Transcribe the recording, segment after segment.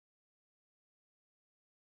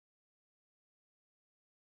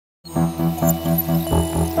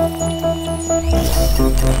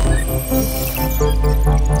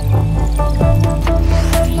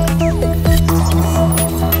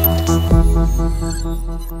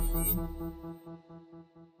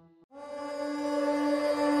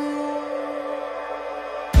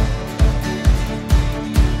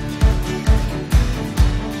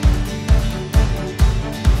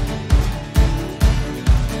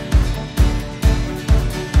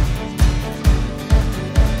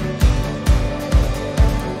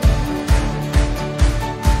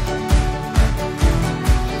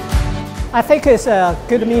I think it's a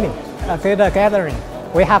good meeting, a good gathering.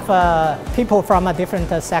 We have people from different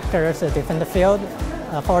sectors, different fields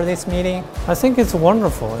for this meeting. I think it's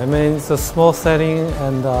wonderful. I mean, it's a small setting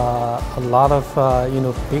and a lot of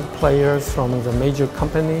big players from the major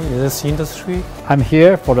company in this industry. I'm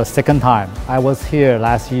here for the second time. I was here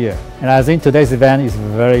last year, and I think today's event is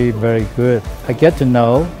very, very good. I get to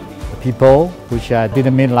know the people which I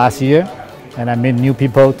didn't meet last year, and I meet new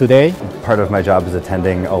people today. Part of my job is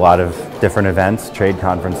attending a lot of different events, trade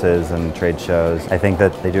conferences and trade shows. I think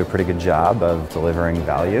that they do a pretty good job of delivering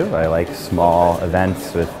value. I like small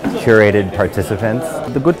events with curated participants.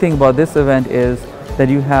 The good thing about this event is that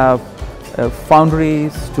you have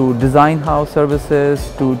foundries to design house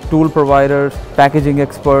services, to tool providers, packaging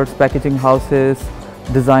experts, packaging houses,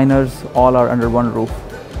 designers, all are under one roof.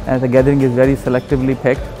 And the gathering is very selectively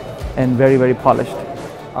picked and very, very polished.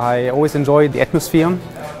 I always enjoy the atmosphere,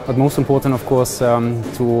 but most important, of course,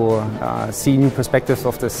 to see new perspectives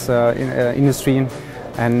of this industry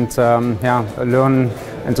and learn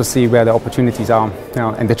and to see where the opportunities are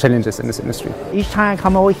and the challenges in this industry. Each time I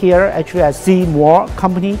come over here, actually I see more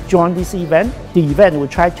companies join this event. The event will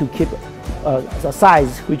try to keep the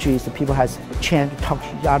size, which is the people has a chance to talk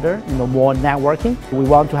to each other, more networking. We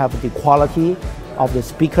want to have the quality of the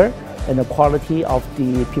speaker and the quality of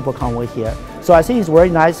the people come over here. So I think it's a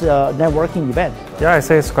very nice networking event. Yeah, I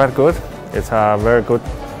say it's quite good. It's a very good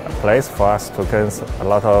place for us to gain a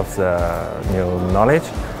lot of new knowledge,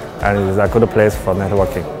 and it's a good place for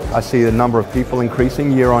networking. I see the number of people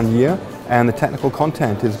increasing year on year, and the technical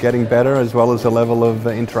content is getting better as well as the level of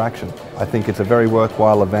interaction. I think it's a very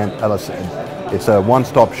worthwhile event. As I said, it's a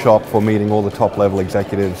one-stop shop for meeting all the top-level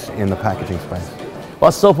executives in the packaging space.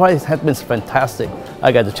 Well, so far it has been fantastic.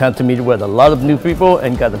 I got the chance to meet with a lot of new people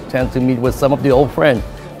and got the chance to meet with some of the old friends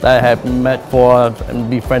that I have met for and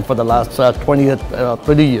be friends for the last 20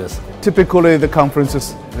 30 years. Typically the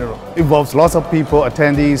conferences involves lots of people,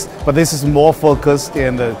 attendees, but this is more focused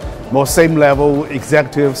and more same level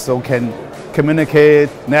executives, so can communicate,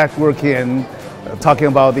 networking and talking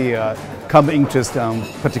about the common interest on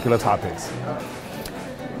particular topics.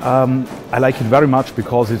 I like it very much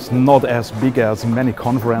because it's not as big as many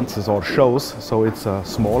conferences or shows, so it's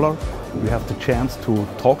smaller. We have the chance to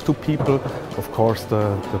talk to people. Of course,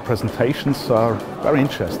 the presentations are very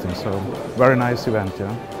interesting, so very nice event.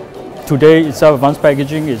 Yeah. Today, itself, advanced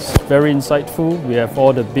packaging is very insightful. We have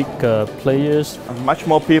all the big players. Much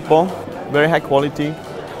more people, very high quality.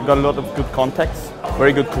 We got a lot of good contacts,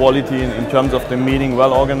 very good quality in terms of the meeting,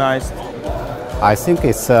 well organized. I think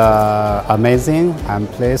it's amazing. I'm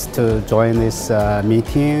pleased to join this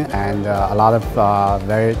meeting and a lot of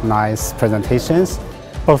very nice presentations.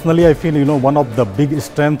 Personally, I feel one of the big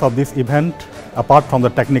strengths of this event, apart from the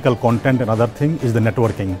technical content and other things, is the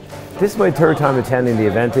networking. This is my third time attending the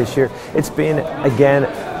event this year. It's been, again,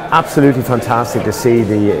 absolutely fantastic to see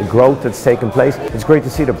the growth that's taken place. It's great to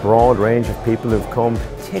see the broad range of people who've come,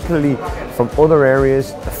 particularly from other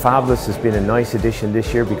areas. The Fabless has been a nice addition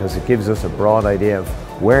this year because it gives us a broad idea of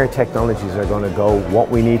where technologies are going to go, what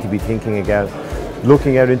we need to be thinking about,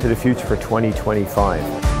 looking out into the future for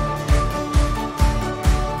 2025.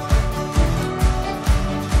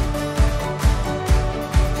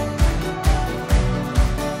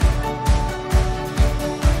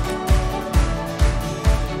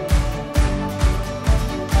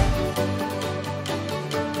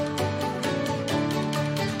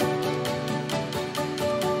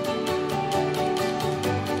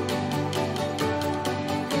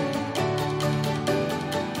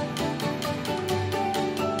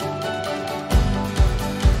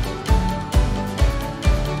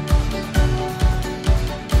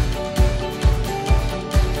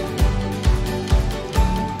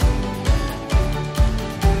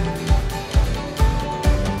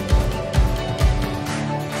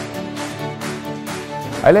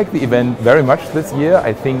 I like the event very much this year.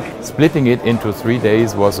 I think splitting it into 3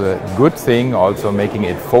 days was a good thing, also making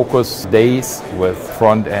it focus days with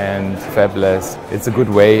front end, Fabless. It's a good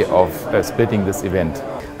way of splitting this event.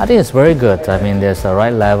 I think it's very good. I mean, there's the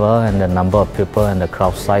right level and the number of people and the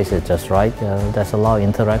crowd size is just right. There's a lot of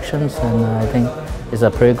interactions and I think it's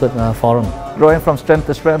a pretty good forum. Growing from strength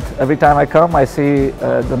to strength. Every time I come, I see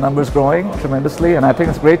the numbers growing tremendously, and I think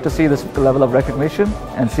it's great to see this level of recognition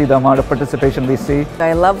and see the amount of participation we see.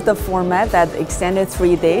 I love the format that extended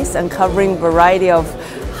 3 days and covering a variety of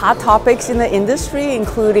hot topics in the industry,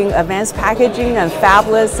 including advanced packaging and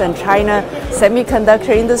Fabless and China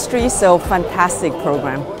semiconductor industry, so fantastic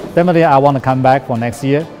program. Definitely I want to come back for next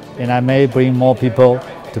year, and I may bring more people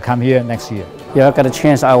to come here next year. If I get a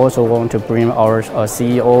chance, I also want to bring our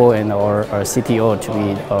CEO and our CTO to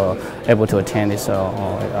be able to attend this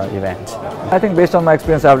event. I think based on my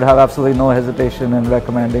experience, I would have absolutely no hesitation in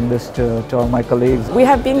recommending this to all my colleagues. We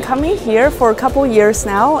have been coming here for a couple years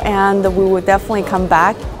now, and we will definitely come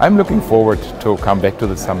back. I'm looking forward to come back to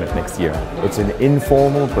the summit next year. It's an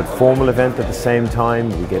informal but formal event at the same time.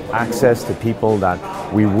 We get access to people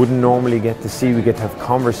that we wouldn't normally get to see. We get to have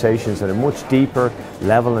conversations at a much deeper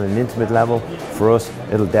level and an intimate level. For us,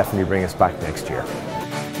 it'll definitely bring us back next year.